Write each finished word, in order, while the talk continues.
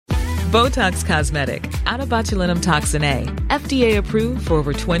Botox Cosmetic, out of botulinum toxin A, FDA approved for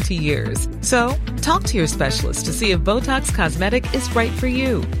over 20 years. So, talk to your specialist to see if Botox Cosmetic is right for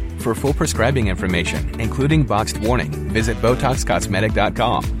you. For full prescribing information, including boxed warning, visit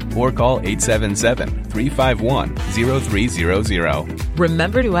BotoxCosmetic.com or call 877-351-0300.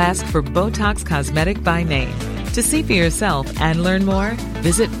 Remember to ask for Botox Cosmetic by name. To see for yourself and learn more,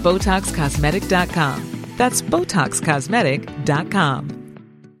 visit BotoxCosmetic.com. That's BotoxCosmetic.com.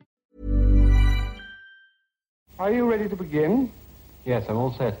 Are you ready to begin? Yes, I'm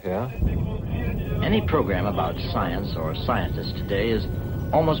all set here. Any program about science or scientists today is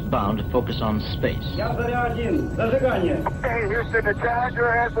almost bound to focus on space. Okay, Houston, the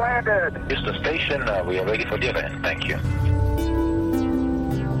Challenger has landed. Houston Station, we are ready for the event. Thank you.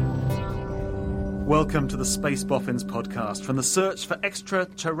 Welcome to the Space Boffins podcast from the Search for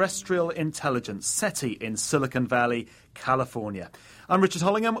Extraterrestrial Intelligence, SETI in Silicon Valley, California. I'm Richard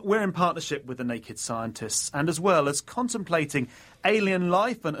Hollingham. We're in partnership with the Naked Scientists, and as well as contemplating alien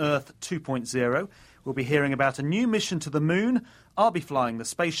life and Earth 2.0, we'll be hearing about a new mission to the moon. I'll be flying the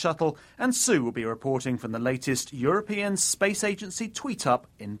space shuttle, and Sue will be reporting from the latest European Space Agency tweet-up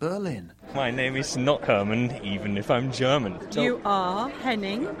in Berlin. My name is not Herman, even if I'm German. So you are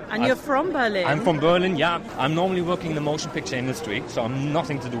Henning, and you're from Berlin. I'm from Berlin, yeah. I'm normally working in the motion picture industry, so I'm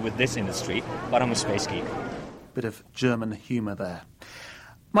nothing to do with this industry, but I'm a space geek. Bit of German humour there.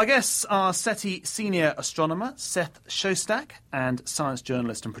 My guests are SETI senior astronomer Seth Shostak and science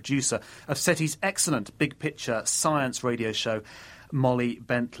journalist and producer of SETI's excellent Big Picture science radio show, Molly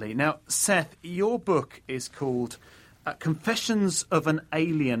Bentley. Now, Seth, your book is called Confessions of an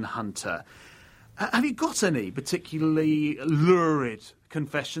Alien Hunter. Have you got any particularly lurid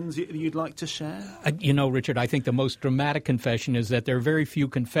confessions you'd like to share? You know, Richard, I think the most dramatic confession is that there are very few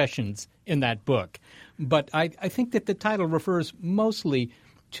confessions in that book. But I think that the title refers mostly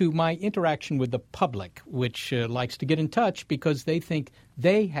to my interaction with the public, which likes to get in touch because they think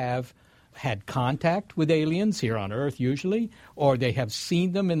they have had contact with aliens here on Earth usually, or they have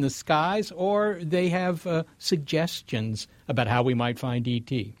seen them in the skies, or they have suggestions about how we might find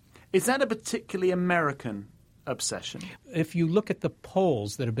E.T. Is that a particularly American obsession? If you look at the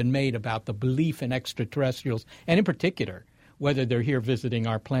polls that have been made about the belief in extraterrestrials, and in particular whether they're here visiting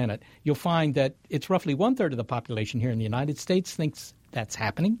our planet, you'll find that it's roughly one-third of the population here in the United States thinks that's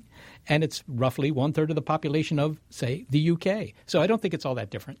happening, and it's roughly one-third of the population of, say, the UK. So I don't think it's all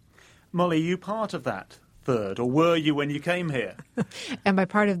that different. Molly, are you part of that third, or were you when you came here? Am I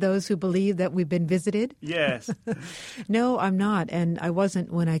part of those who believe that we've been visited? Yes. No, I'm not, and I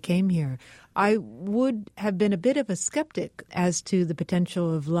wasn't when I came here. I would have been a bit of a skeptic as to the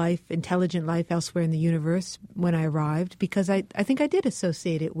potential of life, intelligent life elsewhere in the universe when I arrived, because I think I did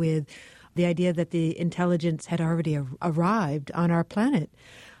associate it with the idea that the intelligence had already arrived on our planet.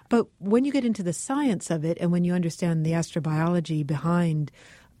 But when you get into the science of it and when you understand the astrobiology behind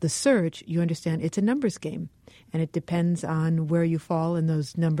the search, you understand it's a numbers game. And it depends on where you fall in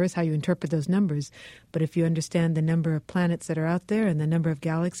those numbers, how you interpret those numbers. But if you understand the number of planets that are out there and the number of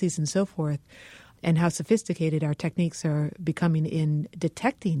galaxies and so forth, and how sophisticated our techniques are becoming in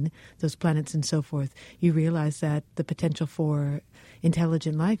detecting those planets and so forth, you realize that the potential for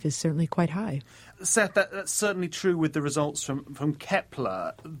intelligent life is certainly quite high. Seth, that's certainly true with the results from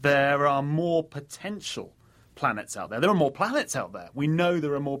Kepler. There are more potential planets out there. There are more planets out there. We know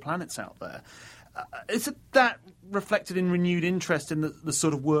there are more planets out there. Is that reflected in renewed interest in the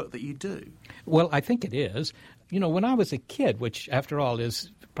sort of work that you do? Well, I think it is. You know, when I was a kid, which after all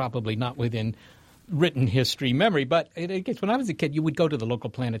is probably not within written history memory, but when I was a kid, you would go to the local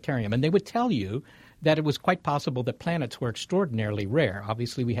planetarium and they would tell you that it was quite possible that planets were extraordinarily rare.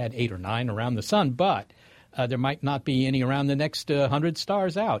 Obviously, we had 8 or 9 around the sun, but there might not be any around the next 100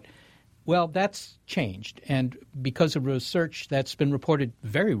 stars out. Well, that's changed, and because of research that's been reported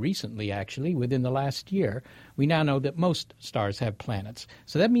very recently, actually, within the last year, we now know that most stars have planets.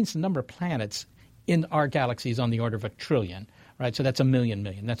 So that means the number of planets in our galaxy is on the order of 1 trillion, right? So that's 1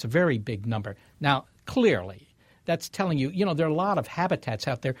 million. That's a very big number. Now, clearly, that's telling you, there are a lot of habitats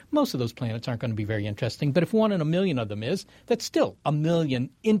out there. Most of those planets aren't going to be very interesting, but if 1 in 1 million of them is, that's still 1 million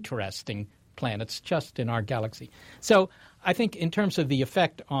interesting planets just in our galaxy. So I think in terms of the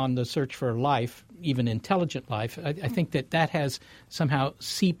effect on the search for life, even intelligent life, I think that has somehow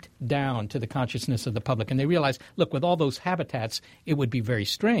seeped down to the consciousness of the public. And they realize, look, with all those habitats, it would be very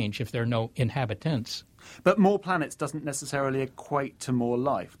strange if there are no inhabitants. But more planets doesn't necessarily equate to more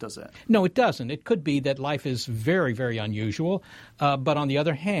life, does it? No, it doesn't. It could be that life is very, very unusual. But on the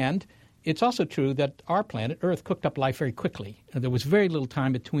other hand, it's also true that our planet, Earth, cooked up life very quickly. There was very little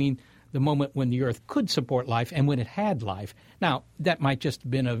time between the moment when the Earth could support life and when it had life. Now, that might just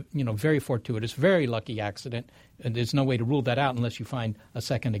have been a very fortuitous, very lucky accident, and there's no way to rule that out unless you find a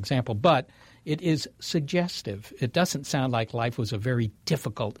second example. But it is suggestive. It doesn't sound like life was a very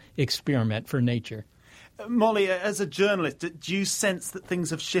difficult experiment for nature. Molly, as a journalist, do you sense that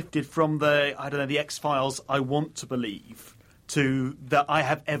things have shifted from the X-Files, I want to believe, to the I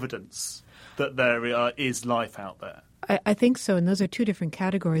have evidence that there is life out there? I think so, and those are two different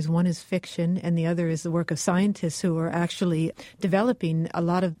categories. One is fiction, and the other is the work of scientists who are actually developing a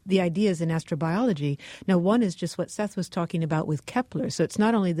lot of the ideas in astrobiology. Now, one is just what Seth was talking about with Kepler. So it's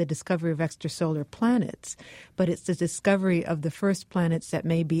not only the discovery of extrasolar planets, but it's the discovery of the first planets that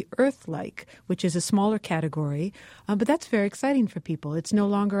may be Earth-like, which is a smaller category. But that's very exciting for people. It's no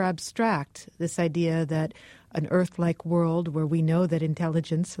longer abstract, this idea that an Earth-like world where we know that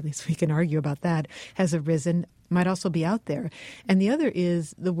intelligence, at least we can argue about that, has arisen, might also be out there. And the other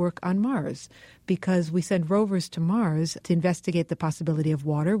is the work on Mars, because we send rovers to Mars to investigate the possibility of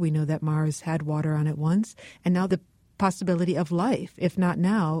water. We know that Mars had water on it once, and now the possibility of life, if not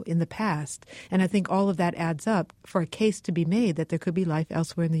now, in the past. And I think all of that adds up for a case to be made that there could be life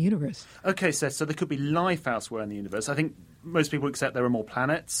elsewhere in the universe. Okay, Seth, so there could be life elsewhere in the universe. I think most people accept there are more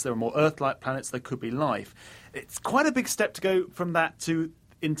planets, there are more Earth-like planets, there could be life. It's quite a big step to go from that to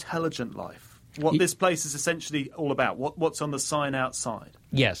intelligent life. What this place is essentially all about, what's on the sign outside.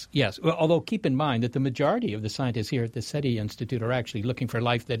 Yes. Well, although keep in mind that the majority of the scientists here at the SETI Institute are actually looking for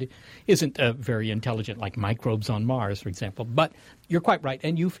life that isn't very intelligent, like microbes on Mars, for example. But you're quite right,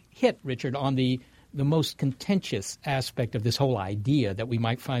 and you've hit, Richard, on the most contentious aspect of this whole idea that we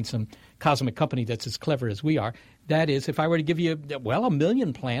might find some cosmic company that's as clever as we are. That is, if I were to give you, 1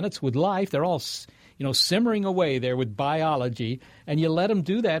 million planets with life, they're all simmering away there with biology, and you let them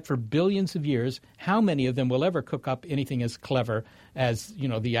do that for billions of years, how many of them will ever cook up anything as clever as,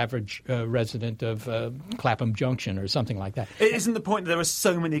 the average resident of Clapham Junction or something like that? Isn't the point that there are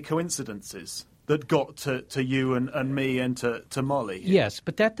so many coincidences that got to you and me and to Molly? Yes,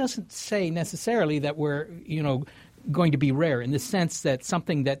 but that doesn't say necessarily that we're, going to be rare in the sense that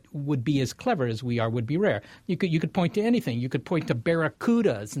something that would be as clever as we are would be rare. You could point to anything. You could point to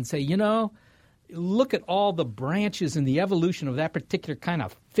barracudas and say, look at all the branches in the evolution of that particular kind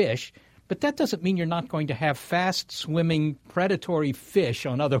of fish, but that doesn't mean you're not going to have fast-swimming predatory fish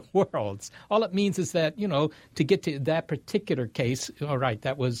on other worlds. All it means is that, to get to that particular case, all right,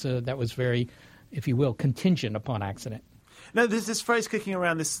 that was very, if you will, contingent upon accident. Now, there's this phrase kicking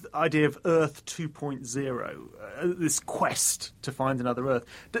around, this idea of Earth 2.0, this quest to find another Earth.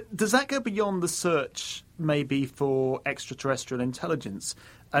 Does that go beyond the search maybe for extraterrestrial intelligence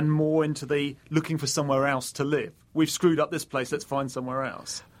and more into the looking for somewhere else to live? We've screwed up this place, let's find somewhere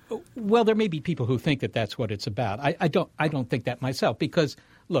else. Well, there may be people who think that that's what it's about. I don't think that myself because,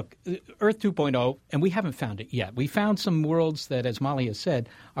 look, Earth 2.0, and we haven't found it yet. We found some worlds that, as Molly has said,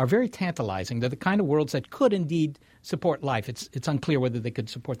 are very tantalizing. They're the kind of worlds that could indeed support life. It's unclear whether they could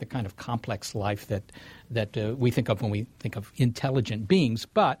support the kind of complex life that we think of when we think of intelligent beings.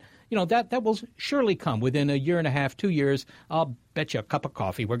 But, that will surely come within a year and a half, 2 years. I'll bet you a cup of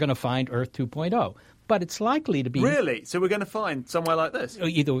coffee we're going to find Earth 2.0. But it's likely to be... Really? So we're going to find somewhere like this?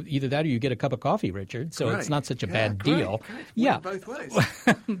 Either that or you get a cup of coffee, Richard. So It's not such a bad deal. Great. Yeah. Both ways.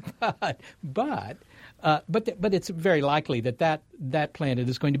 But it's very likely that planet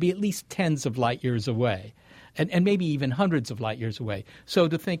is going to be at least tens of light years away. And maybe even hundreds of light years away. So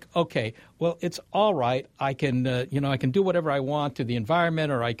to think, okay, well, it's all right. I can, I can do whatever I want to the environment,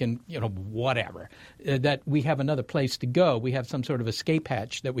 or I can, whatever. That we have another place to go. We have some sort of escape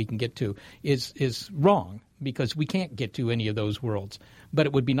hatch that we can get to is wrong because we can't get to any of those worlds. But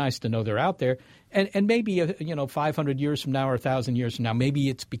it would be nice to know they're out there. And maybe, 500 years from now or 1,000 years from now, maybe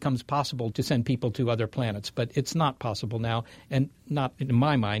it becomes possible to send people to other planets. But it's not possible now, and not, in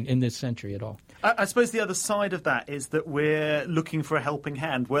my mind, in this century at all. I suppose the other side of that is that we're looking for a helping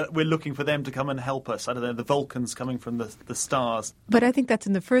hand. We're looking for them to come and help us. I don't know, the Vulcans coming from the stars. But I think that's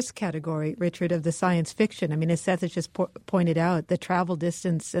in the first category, Richard, of the science fiction. I mean, as Seth has just pointed out, the travel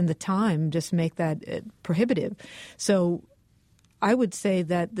distance and the time just make that prohibitive. So I would say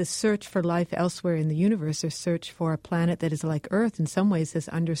that the search for life elsewhere in the universe, or search for a planet that is like Earth, in some ways has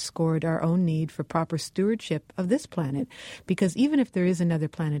underscored our own need for proper stewardship of this planet. Because even if there is another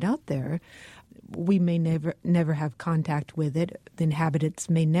planet out there, we may never have contact with it. The inhabitants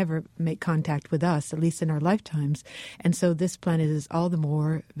may never make contact with us, at least in our lifetimes. And so this planet is all the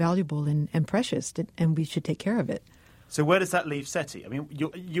more valuable and precious, and we should take care of it. So where does that leave SETI? I mean,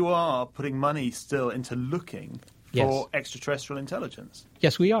 you are putting money still into looking for extraterrestrial intelligence.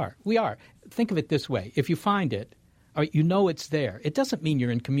 Yes, we are. Think of it this way. If you find it, you know it's there. It doesn't mean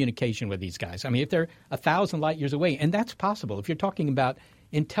you're in communication with these guys. I mean, if they're 1,000 light years away, and that's possible. If you're talking about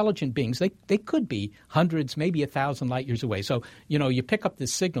intelligent beings, they could be hundreds, maybe 1,000 light years away. So, you pick up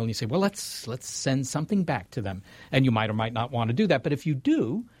this signal and you say, well, let's send something back to them. And you might or might not want to do that. But if you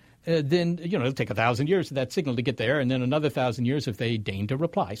do, then, it'll take 1,000 years for that signal to get there, and then another 1,000 years if they deign to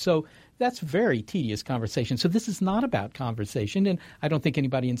reply. So that's very tedious conversation. So this is not about conversation, and I don't think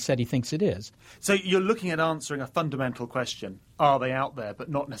anybody in SETI thinks it is. So you're looking at answering a fundamental question. Are they out there, but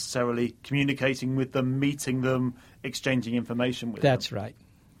not necessarily communicating with them, meeting them, exchanging information with them? That's right.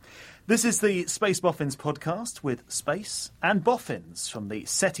 This is the Space Boffins podcast with space and boffins from the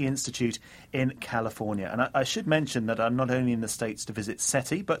SETI Institute in California. And I should mention that I'm not only in the States to visit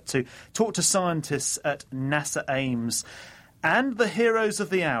SETI, but to talk to scientists at NASA Ames and the heroes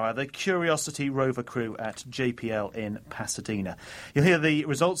of the hour, the Curiosity rover crew at JPL in Pasadena. You'll hear the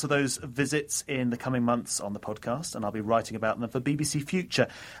results of those visits in the coming months on the podcast, and I'll be writing about them for BBC Future,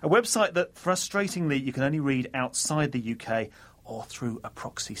 a website that, frustratingly, you can only read outside the UK or through a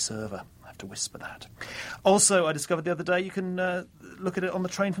proxy server. I have to whisper that. Also, I discovered the other day you can look at it on the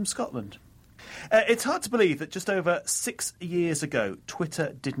train from Scotland. It's hard to believe that just over 6 years ago,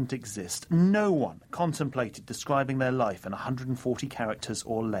 Twitter didn't exist. No one contemplated describing their life in 140 characters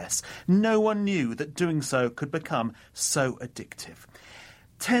or less. No one knew that doing so could become so addictive.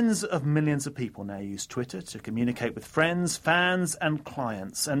 Tens of millions of people now use Twitter to communicate with friends, fans and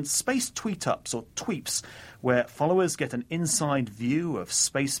clients. And space tweet-ups or tweeps, where followers get an inside view of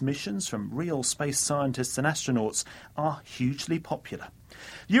space missions from real space scientists and astronauts, are hugely popular.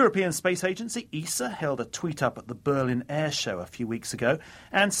 The European Space Agency, ESA, held a tweet-up at the Berlin Air Show a few weeks ago,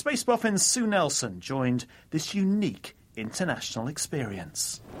 and Space Boffin's Sue Nelson joined this unique international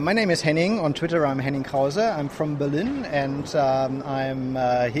experience. My name is Henning. On Twitter, I'm Henning Krause. I'm from Berlin, and I'm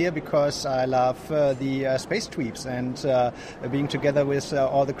here because I love the space tweets and being together with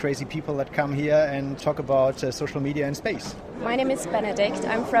all the crazy people that come here and talk about social media and space. My name is Benedict.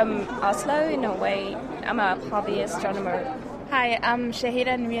 I'm from Oslo, in Norway. I'm a hobby astronomer. Hi, I'm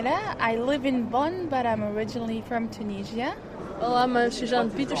Shahida Nmila. I live in Bonn, but I'm originally from Tunisia. Well, I'm Suzanne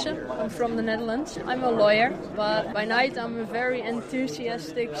Pietersen. I'm from the Netherlands. I'm a lawyer, but by night I'm a very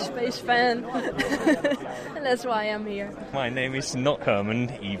enthusiastic space fan. And that's why I'm here. My name is not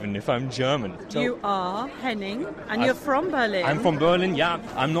Herman, even if I'm German. So you are Henning, and you're from Berlin. I'm from Berlin, yeah.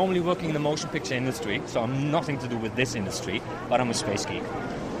 I'm normally working in the motion picture industry, so I'm nothing to do with this industry, but I'm a space geek.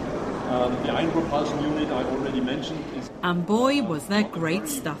 The ion propulsion unit I already mentioned is... And boy, was there great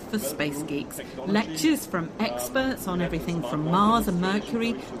stuff for space geeks. Lectures from experts on everything from Mars and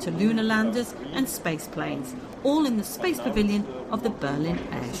Mercury to lunar landers and space planes, all in the Space Pavilion of the Berlin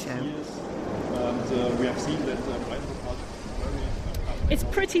Air Show. And we have seen that it's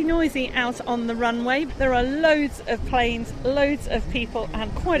pretty noisy out on the runway. There are loads of planes, loads of people,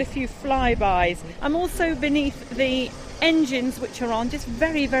 and quite a few flybys. I'm also beneath the engines, which are on just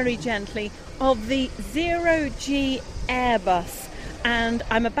very, very gently, of the Zero-G Airbus. And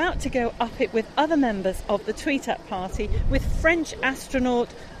I'm about to go up it with other members of the Tweet-Up party with French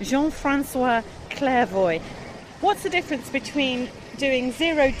astronaut Jean-François Clairvoy. What's the difference between doing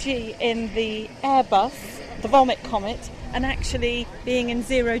Zero-G in the Airbus, the Vomit Comet, and actually being in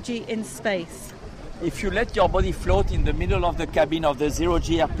Zero-G in space? If you let your body float in the middle of the cabin of the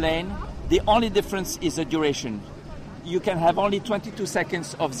Zero-G airplane, the only difference is the duration. You can have only 22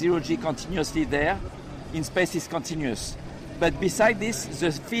 seconds of Zero-G continuously there. In space, it's continuous. But beside this,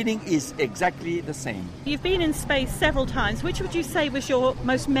 the feeling is exactly the same. You've been in space several times. Which would you say was your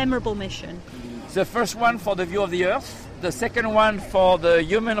most memorable mission? The first one for the view of the Earth, the second one for the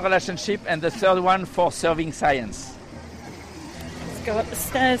human relationship, and the third one for serving science. Let's go up the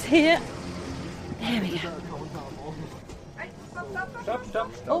stairs here. There we go.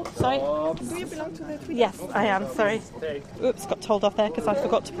 Stop. Oh, sorry. Do you belong to the Tweet? Yes, I am, sorry. Oops, got told off there because I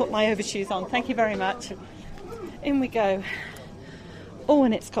forgot to put my overshoes on. Thank you very much. In we go. Oh,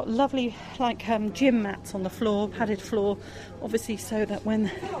 and it's got lovely, gym mats on the floor, padded floor, obviously so that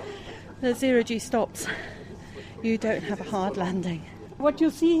when the Zero-G stops, you don't have a hard landing. What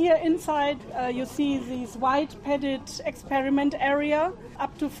you see here inside, you see this white padded experiment area.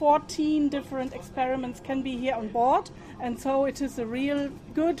 Up to 14 different experiments can be here on board. And so it is a real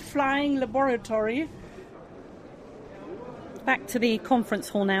good flying laboratory. Back to the conference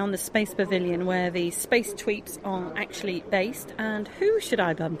hall now in the Space Pavilion where the space tweets are actually based. And who should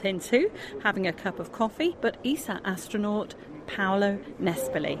I bump into having a cup of coffee but ESA astronaut Paolo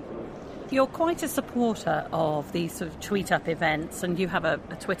Nespoli. You're quite a supporter of these sort of tweet-up events and you have a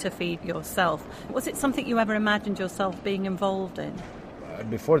Twitter feed yourself. Was it something you ever imagined yourself being involved in?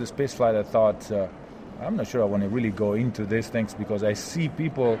 Before the spaceflight, I thought I'm not sure I want to really go into these things because I see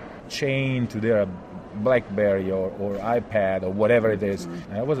people chained to their BlackBerry or iPad or whatever it is.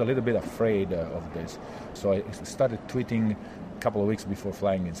 And I was a little bit afraid of this. So I started tweeting a couple of weeks before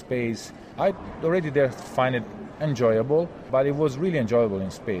flying in space. I already there find it enjoyable, but it was really enjoyable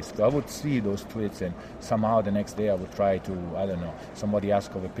in space. So I would see those tweets and somehow the next day I would try to, I don't know, somebody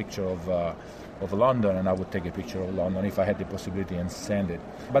asked of a picture of London and I would take a picture of London if I had the possibility and send it.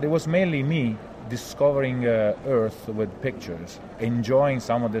 But it was mainly me discovering Earth with pictures, enjoying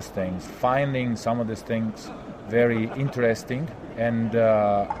some of these things, finding some of these things very interesting and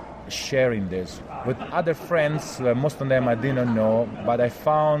sharing this with other friends. Most of them I didn't know, but I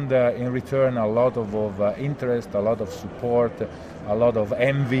found in return a lot of interest, a lot of support, a lot of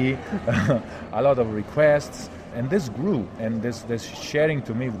envy, a lot of requests. And this grew, and this sharing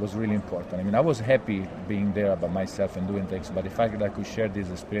to me was really important. I mean, I was happy being there by myself and doing things, but the fact that I could share this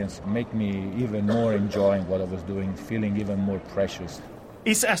experience made me even more enjoying what I was doing, feeling even more precious.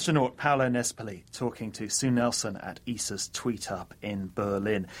 ESA astronaut Paolo Nespoli talking to Sue Nelson at ESA's Tweet Up in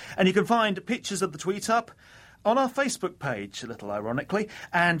Berlin. And you can find pictures of the Tweet Up on our Facebook page, a little ironically,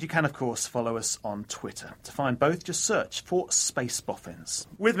 and you can, of course, follow us on Twitter. To find both, just search for Space Boffins.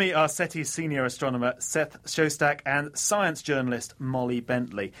 With me are SETI's senior astronomer Seth Shostak and science journalist Molly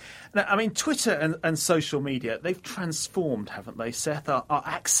Bentley. Now, I mean, Twitter and social media, they've transformed, haven't they, Seth, our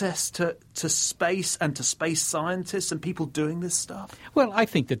access to space and to space scientists and people doing this stuff? Well, I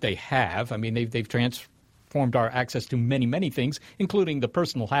think that they have. I mean, they've transformed our access to many, many things, including the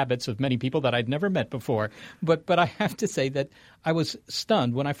personal habits of many people that I'd never met before. But I have to say that I was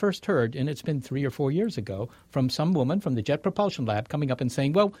stunned when I first heard, and it's been 3 or 4 years ago, from some woman from the Jet Propulsion Lab coming up and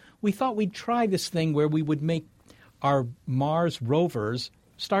saying, well, we thought we'd try this thing where we would make our Mars rovers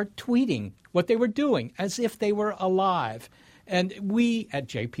start tweeting what they were doing as if they were alive. And we at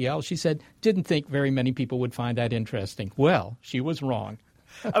JPL, she said, didn't think very many people would find that interesting. Well, she was wrong.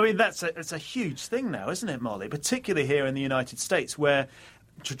 I mean, it's a huge thing now, isn't it, Molly? Particularly here in the United States, where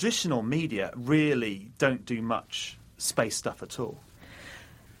traditional media really don't do much space stuff at all.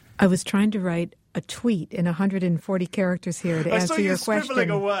 I was trying to write a tweet in 140 characters here to answer your question. I saw you scribbling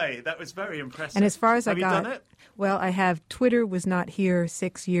away. That was very impressive. And as far as have I got, you done it? Well, I have. Twitter was not here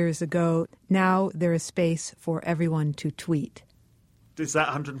 6 years ago. Now there is space for everyone to tweet. Is that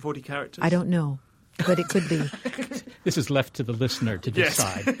 140 characters? I don't know, but it could be. This is left to the listener to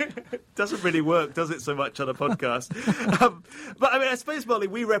decide. Yes. Doesn't really work, does it, so much on a podcast? But I mean, I suppose, Molly,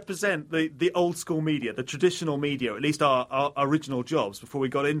 we represent the old school media, the traditional media, at least our original jobs before we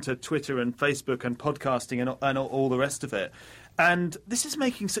got into Twitter and Facebook and podcasting and all the rest of it. And this is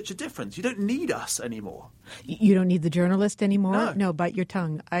making such a difference. You don't need us anymore. You don't need the journalist anymore? No, bite your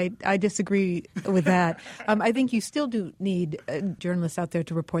tongue. I disagree with that. I think you still do need journalists out there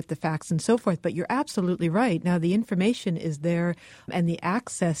to report the facts and so forth, but you're absolutely right. Now, the information is there, and the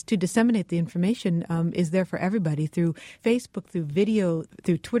access to disseminate the information is there for everybody through Facebook, through video,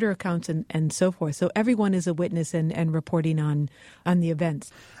 through Twitter accounts, and so forth. So everyone is a witness and reporting on the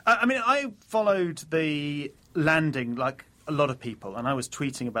events. I mean, I followed the landing like a lot of people, and I was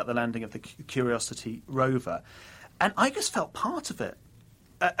tweeting about the landing of the Curiosity rover, and I just felt part of it.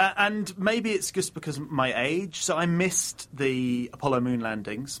 And maybe it's just because of my age, so I missed the Apollo moon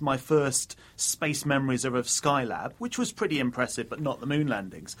landings. My first space memories are of Skylab, which was pretty impressive, but not the moon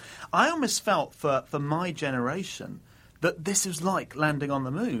landings. I almost felt for my generation that this was like landing on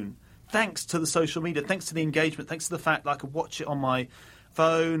the moon, thanks to the social media, thanks to the engagement, thanks to the fact that I could watch it on my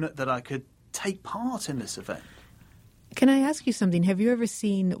phone, that I could take part in this event. Can I ask you something? Have you ever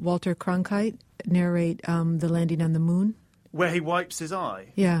seen Walter Cronkite narrate the landing on the moon? Where he wipes his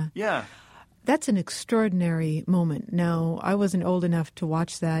eye? Yeah. Yeah. That's an extraordinary moment. Now, I wasn't old enough to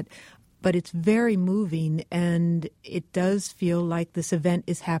watch that, but it's very moving, and it does feel like this event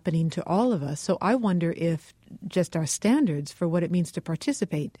is happening to all of us. So I wonder if just our standards for what it means to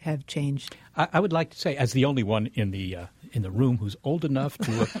participate have changed. I would like to say, as the only one in the room who's old enough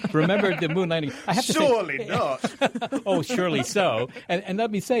to remember the moon landing, I have to surely not. Oh, surely so. And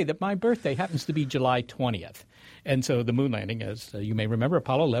let me say that my birthday happens to be July 20th. And so the moon landing, as you may remember,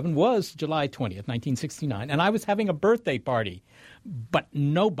 Apollo 11 was July 20th, 1969. And I was having a birthday party. But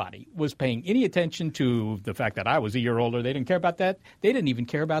nobody was paying any attention to the fact that I was a year older. They didn't care about that. They didn't even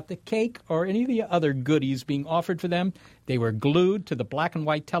care about the cake or any of the other goodies being offered for them. They were glued to the black and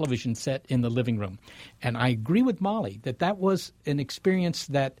white television set in the living room. And I agree with Molly that was an experience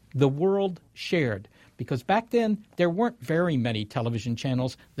that the world shared. Because back then, there weren't very many television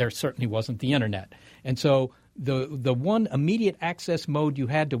channels. There certainly wasn't the Internet. And so the one immediate access mode you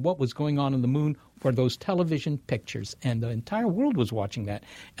had to what was going on the moon were those television pictures, and the entire world was watching that.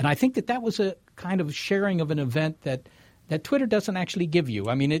 And I think that was a kind of sharing of an event that Twitter doesn't actually give you.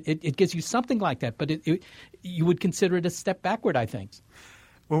 I mean, it gives you something like that, but you would consider it a step backward, I think.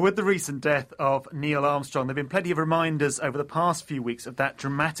 Well, with the recent death of Neil Armstrong, there have been plenty of reminders over the past few weeks of that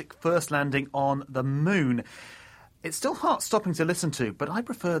dramatic first landing on the moon. It's still heart-stopping to listen to, but I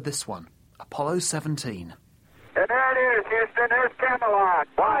prefer this one, Apollo 17. And there it is, Houston. There's Camelot.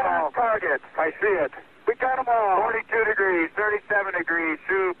 Wide on target. I see it. We got them all. 42 degrees, 37 degrees,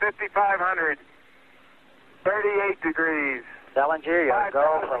 5,500, 38 degrees. Salinger, you're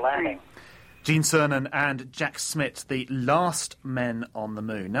go for landing. Gene Cernan and Jack Schmitt, the last men on the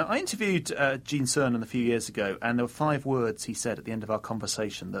moon. Now, I interviewed Gene Cernan a few years ago, and there were 5 words he said at the end of our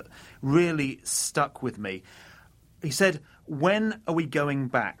conversation that really stuck with me. He said, "When are we going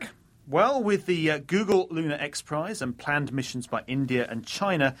back?" Well, with the Google Lunar X Prize and planned missions by India and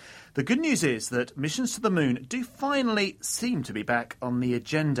China, the good news is that missions to the moon do finally seem to be back on the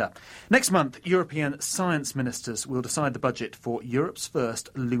agenda. Next month, European science ministers will decide the budget for Europe's first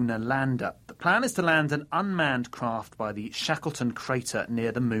lunar lander. The plan is to land an unmanned craft by the Shackleton crater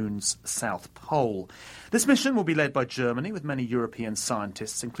near the moon's south pole. This mission will be led by Germany, with many European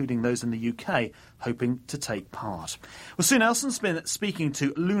scientists, including those in the UK, hoping to take part. Well, Sue Nelson's been speaking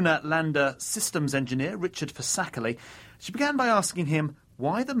to lunar lander systems engineer Richard Fasakali. She began by asking him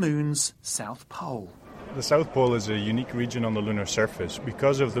why the moon's south pole. The South Pole is a unique region on the lunar surface.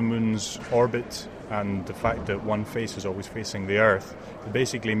 Because of the moon's orbit and the fact that one face is always facing the Earth, it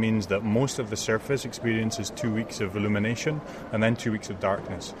basically means that most of the surface experiences 2 weeks of illumination and then 2 weeks of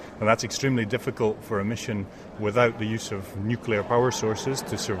darkness. And that's extremely difficult for a mission without the use of nuclear power sources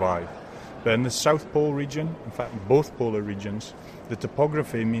to survive. But in the South Pole region, in fact both polar regions, the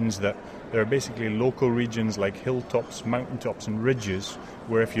topography means that there are basically local regions like hilltops, mountaintops and ridges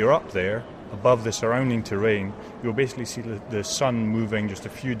where if you're up there, above the surrounding terrain, you'll basically see the sun moving just a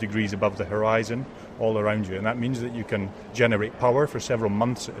few degrees above the horizon all around you. And that means that you can generate power for several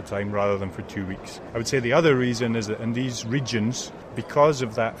months at a time rather than for 2 weeks. I would say the other reason is that in these regions, because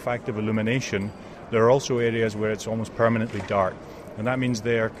of that fact of illumination, there are also areas where it's almost permanently dark. And that means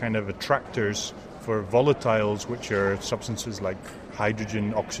they are kind of attractors for volatiles, which are substances like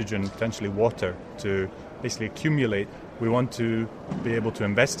hydrogen, oxygen, potentially water, to basically accumulate. We want to be able to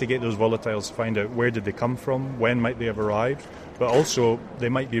investigate those volatiles, find out where did they come from, when might they have arrived, but also they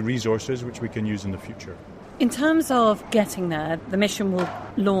might be resources which we can use in the future. In terms of getting there, the mission will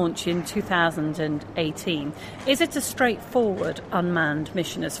launch in 2018. Is it a straightforward unmanned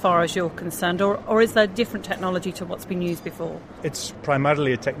mission as far as you're concerned, or is there different technology to what's been used before? It's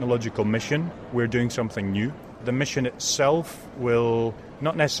primarily a technological mission. We're doing something new. The mission itself will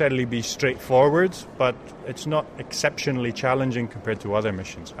not necessarily be straightforward, but it's not exceptionally challenging compared to other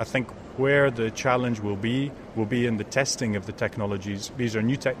missions. I think where the challenge will be in the testing of the technologies. These are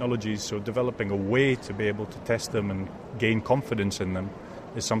new technologies, so developing a way to be able to test them and gain confidence in them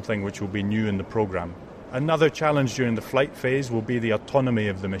is something which will be new in the program. Another challenge during the flight phase will be the autonomy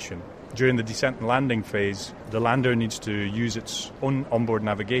of the mission. During the descent and landing phase, the lander needs to use its own onboard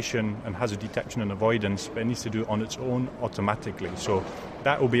navigation and hazard detection and avoidance, but it needs to do it on its own automatically. So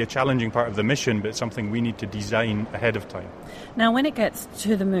that will be a challenging part of the mission, but it's something we need to design ahead of time. Now, when it gets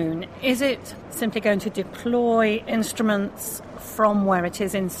to the moon, is it simply going to deploy instruments from where it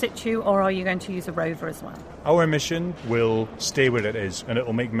is in situ, or are you going to use a rover as well? Our mission will stay where it is, and it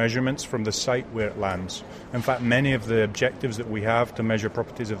will make measurements from the site where it lands. In fact, many of the objectives that we have to measure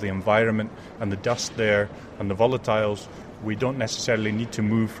properties of the environment and the dust there and the volatiles, we don't necessarily need to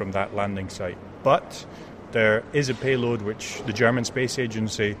move from that landing site. But there is a payload which the German Space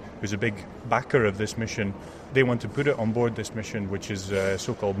Agency, who's a big backer of this mission, they want to put it on board this mission, which is a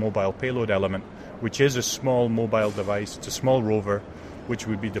so-called mobile payload element, which is a small mobile device. It's a small rover which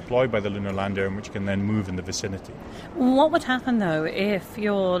would be deployed by the lunar lander and which can then move in the vicinity. What would happen, though, if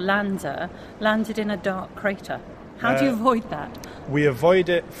your lander landed in a dark crater? How do you avoid that? We avoid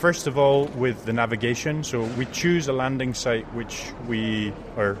it, first of all, with the navigation. So we choose a landing site which we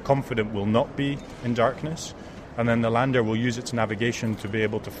are confident will not be in darkness, and then the lander will use its navigation to be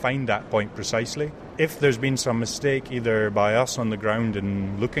able to find that point precisely. If there's been some mistake, either by us on the ground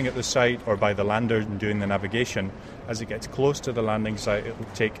in looking at the site or by the lander in doing the navigation, as it gets close to the landing site, it will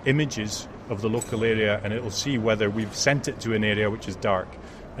take images of the local area and it will see whether we've sent it to an area which is dark.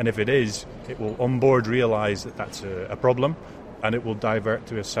 And if it is, it will on board realise that that's a problem, and it will divert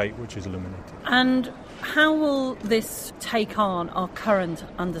to a site which is illuminated. And how will this take on our current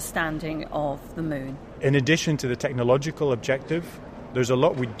understanding of the moon? In addition to the technological objective, There's a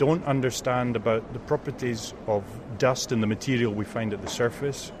lot we don't understand about the properties of dust and the material we find at the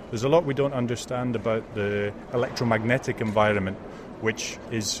surface. There's a lot we don't understand about the electromagnetic environment, which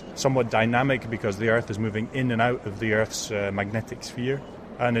is somewhat dynamic because the Earth is moving in and out of the Earth's magnetic sphere.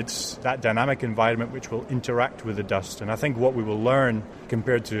 And it's that dynamic environment which will interact with the dust. And I think what we will learn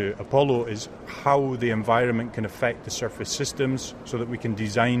compared to Apollo is how the environment can affect the surface systems so that we can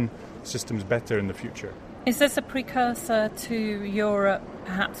design systems better in the future. Is this a precursor to Europe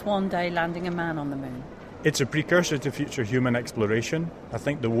perhaps one day landing a man on the moon? It's a precursor to future human exploration. I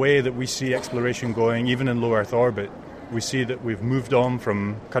think the way that we see exploration going, even in low Earth orbit, we see that we've moved on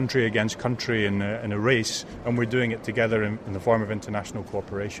from country against country in a race, and we're doing it together in the form of international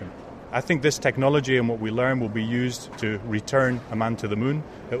cooperation. I think this technology and what we learn will be used to return a man to the moon.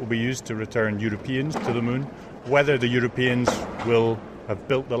 It will be used to return Europeans to the moon. Whether the Europeans will have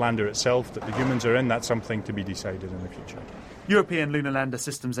built the lander itself that the humans are in, that's something to be decided in the future. European Lunar Lander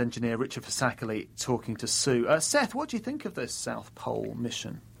Systems Engineer Richard Fasakali talking to Sue. Seth, what do you think of this South Pole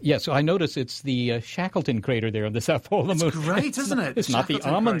mission? Yeah, so I notice it's the Shackleton crater there on the South Pole of the moon. It's great, isn't it? It's not the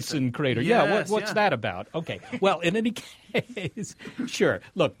Amundsen crater. Yes, what's that about? Okay, well, in any case, sure.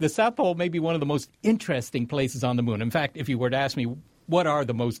 Look, the South Pole may be one of the most interesting places on the moon. In fact, if you were to ask me what are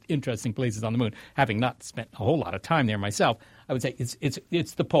the most interesting places on the moon, having not spent a whole lot of time there myself, I would say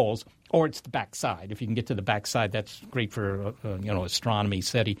it's the poles or it's the backside. If you can get to the backside, that's great for astronomy,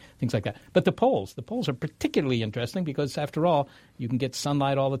 SETI, things like that. But the poles are particularly interesting because, after all, you can get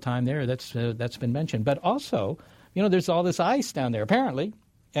sunlight all the time there. That's been mentioned. But also, there's all this ice down there apparently,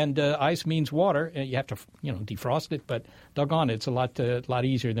 and ice means water. You have to defrost it, but doggone it, it's a lot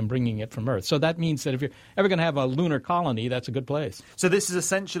easier than bringing it from Earth. So that means that if you're ever going to have a lunar colony, that's a good place. So this is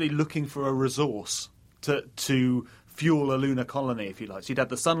essentially looking for a resource to fuel a lunar colony, if you like. So you'd have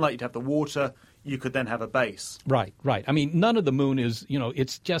the sunlight, you'd have the water, you could then have a base. Right. I mean, none of the moon is,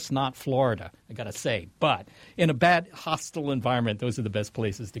 it's just not Florida, I got to say. But in a bad, hostile environment, those are the best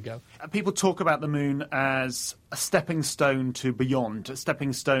places to go. People talk about the moon as a stepping stone to beyond. A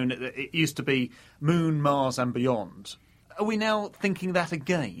stepping stone, it used to be Moon, Mars and beyond. Are we now thinking that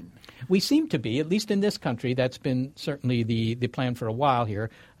again? We seem to be, at least in this country. That's been certainly the plan for a while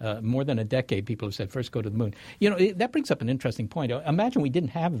here. More than a decade, people have said, first go to the moon. That brings up an interesting point. Imagine we didn't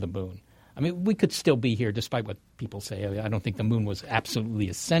have the moon. I mean, we could still be here despite what people say. I don't think the moon was absolutely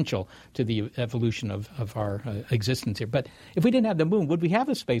essential to the evolution of our existence here. But if we didn't have the moon, would we have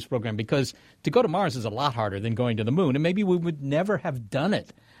a space program? Because to go to Mars is a lot harder than going to the moon, and maybe we would never have done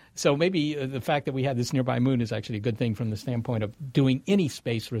it. So maybe the fact that we have this nearby moon is actually a good thing from the standpoint of doing any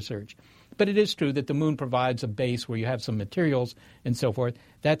space research. But it is true that the moon provides a base where you have some materials and so forth.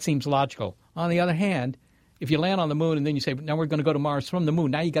 That seems logical. On the other hand, if you land on the moon and then you say, now we're going to go to Mars from the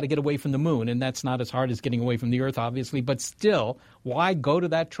moon, now you got to get away from the moon. And that's not as hard as getting away from the Earth, obviously. But still, why go to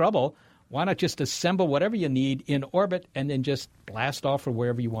that trouble? Why not just assemble whatever you need in orbit and then just blast off for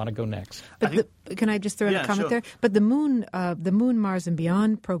wherever you want to go next? But can I just throw in a comment there? But the Moon, Mars and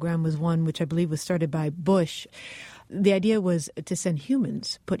Beyond program was one which I believe was started by Bush. The idea was to send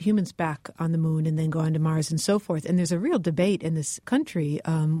humans, put humans back on the moon and then go on to Mars and so forth. And there's a real debate in this country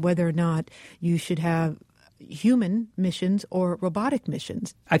whether or not you should have human missions or robotic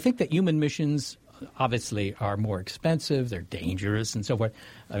missions. I think that human missions obviously are more expensive, they're dangerous and so forth.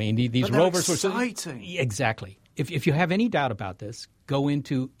 I mean, these but rovers were exciting. Exactly. If you have any doubt about this, go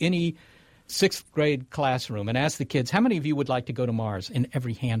into any sixth grade classroom and ask the kids, how many of you would like to go to Mars? And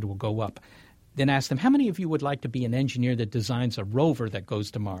every hand will go up. Then ask them, how many of you would like to be an engineer that designs a rover that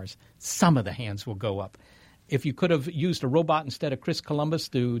goes to Mars? Some of the hands will go up. If you could have used a robot instead of Chris Columbus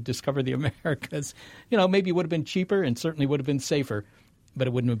to discover the Americas, maybe it would have been cheaper and certainly would have been safer, but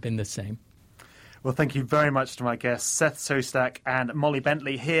it wouldn't have been the same. Well, thank you very much to my guests, Seth Sostak and Molly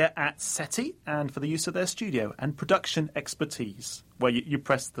Bentley here at SETI, and for the use of their studio and production expertise. Well, you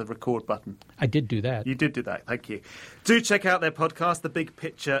pressed the record button. I did do that. You did do that. Thank you. Do check out their podcast, The Big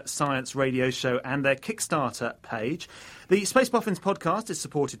Picture Science Radio Show, and their Kickstarter page. The Space Boffins podcast is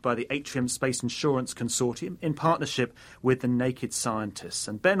supported by the Atrium Space Insurance Consortium in partnership with the Naked Scientists.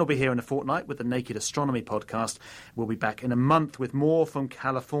 And Ben will be here in a fortnight with the Naked Astronomy podcast. We'll be back in a month with more from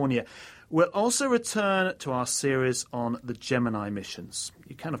California. We'll also return to our series on the Gemini missions.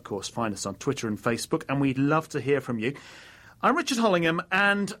 You can, of course, find us on Twitter and Facebook, and we'd love to hear from you. I'm Richard Hollingham,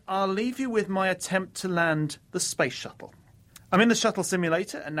 and I'll leave you with my attempt to land the space shuttle. I'm in the shuttle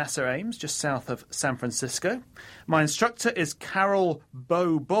simulator at NASA Ames, just south of San Francisco. My instructor is Carol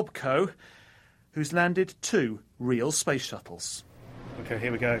Bobko, who's landed 2 real space shuttles. OK,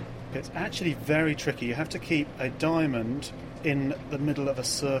 here we go. It's actually very tricky. You have to keep a diamond in the middle of a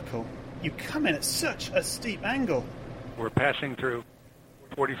circle. You come in at such a steep angle. We're passing through.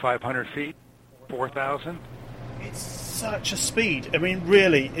 4,500 feet, 4,000. It's such a speed. I mean,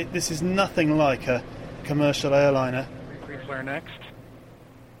 really, this is nothing like a commercial airliner. Pre-flare next.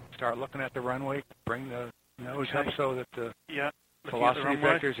 Start looking at the runway. Bring the nose up so that the velocity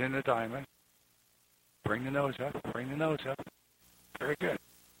vector is in the diamond. Bring the nose up. Bring the nose up. Very good.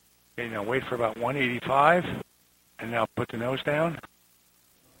 Okay, now wait for about 185, and now put the nose down.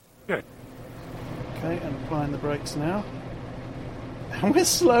 Good. Okay, and applying the brakes now. And we're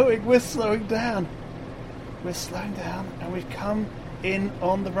slowing down. We're slowing down, and we've come in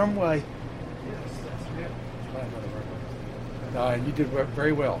on the runway. Yes, that's it. No, you did work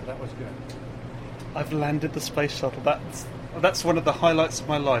very well. That was good. I've landed the space shuttle. That's one of the highlights of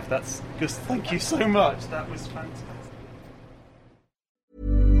my life. That's just thank you so much. That was fantastic.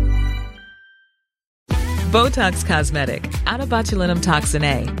 Botox Cosmetic, out of botulinum toxin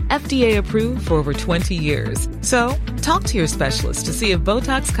A, FDA approved for over 20 years. So, talk to your specialist to see if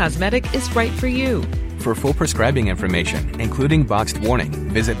Botox Cosmetic is right for you. For full prescribing information, including boxed warning,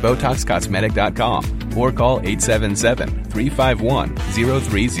 visit BotoxCosmetic.com or call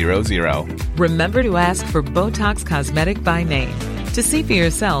 877-351-0300. Remember to ask for Botox Cosmetic by name. To see for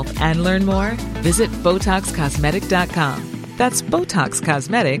yourself and learn more, visit BotoxCosmetic.com. That's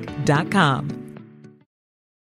BotoxCosmetic.com.